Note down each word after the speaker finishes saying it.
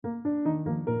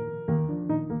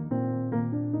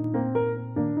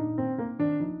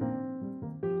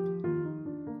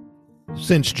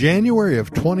Since January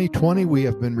of 2020, we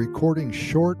have been recording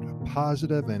short,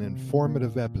 positive, and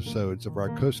informative episodes of our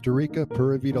Costa Rica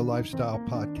Pura Vida Lifestyle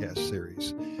podcast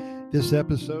series. This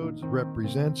episode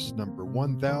represents number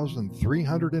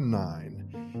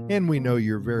 1309, and we know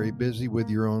you're very busy with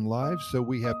your own lives, so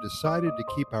we have decided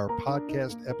to keep our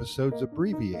podcast episodes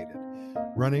abbreviated,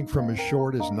 running from as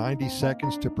short as 90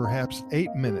 seconds to perhaps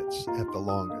 8 minutes at the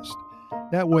longest.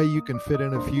 That way you can fit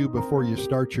in a few before you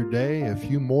start your day, a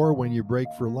few more when you break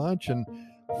for lunch, and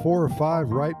 4 or 5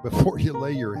 right before you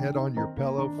lay your head on your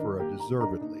pillow for a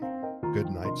deservedly good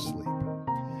night's sleep.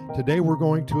 Today we're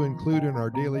going to include in our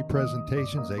daily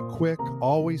presentations a quick,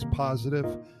 always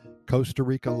positive Costa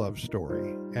Rica love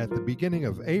story. At the beginning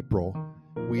of April,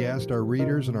 we asked our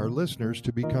readers and our listeners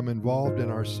to become involved in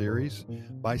our series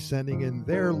by sending in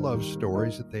their love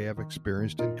stories that they have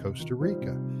experienced in Costa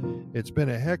Rica. It's been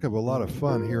a heck of a lot of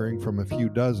fun hearing from a few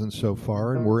dozen so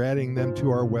far, and we're adding them to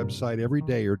our website every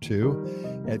day or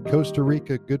two at Costa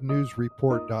Rica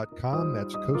GoodNewsReport.com.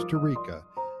 That's Costa Rica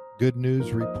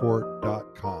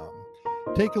GoodNewsReport.com.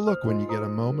 Take a look when you get a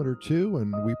moment or two,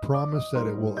 and we promise that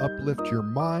it will uplift your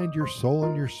mind, your soul,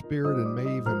 and your spirit, and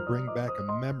may even bring back a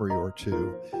memory or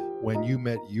two when you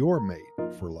met your mate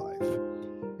for life.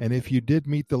 And if you did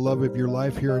meet the love of your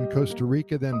life here in Costa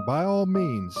Rica, then by all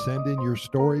means, send in your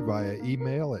story via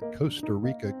email at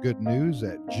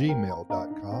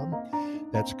CostaRicaGoodNews@gmail.com.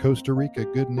 That's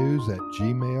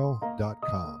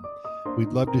CostaRicaGoodNews@gmail.com.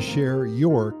 We'd love to share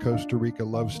your Costa Rica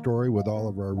love story with all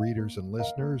of our readers and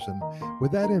listeners. And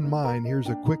with that in mind, here's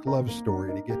a quick love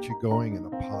story to get you going in a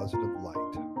positive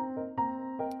light.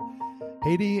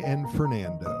 Haiti and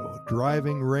Fernando.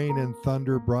 Driving rain and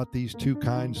thunder brought these two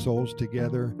kind souls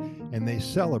together, and they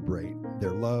celebrate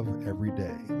their love every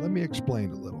day. Let me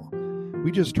explain a little.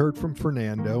 We just heard from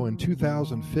Fernando. In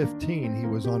 2015, he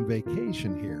was on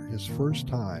vacation here, his first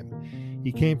time.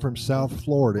 He came from South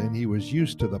Florida, and he was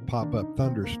used to the pop-up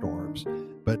thunderstorms,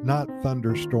 but not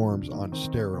thunderstorms on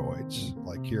steroids,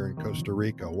 like here in Costa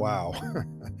Rica. Wow.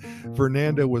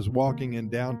 Fernando was walking in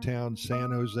downtown San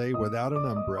Jose without an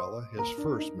umbrella, his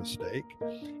first mistake.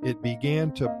 It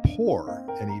began to pour,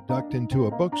 and he ducked into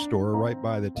a bookstore right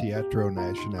by the Teatro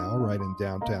Nacional, right in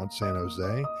downtown San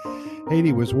Jose.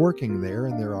 Haiti was working there,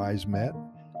 and their eyes met.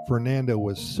 Fernando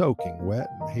was soaking wet,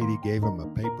 and Haiti gave him a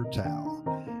paper towel.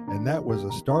 And that was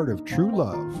a start of true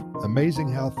love. Amazing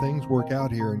how things work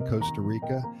out here in Costa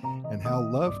Rica, and how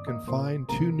love can find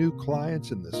two new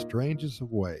clients in the strangest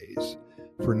of ways.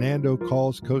 Fernando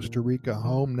calls Costa Rica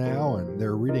home now, and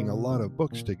they're reading a lot of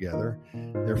books together.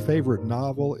 Their favorite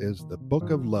novel is The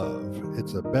Book of Love.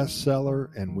 It's a bestseller,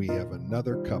 and we have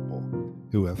another couple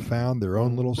who have found their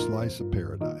own little slice of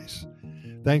paradise.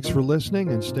 Thanks for listening,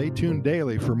 and stay tuned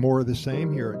daily for more of the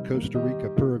same here at Costa Rica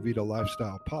Pura Vida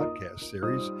Lifestyle podcast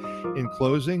series. In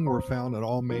closing, we're found at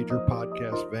all major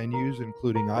podcast venues,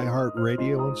 including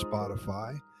iHeartRadio and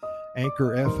Spotify,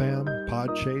 Anchor FM,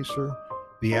 Podchaser,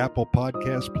 the Apple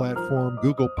Podcast platform,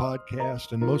 Google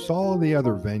Podcast, and most all of the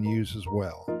other venues as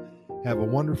well. Have a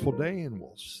wonderful day, and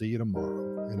we'll see you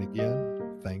tomorrow. And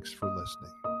again, thanks for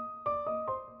listening.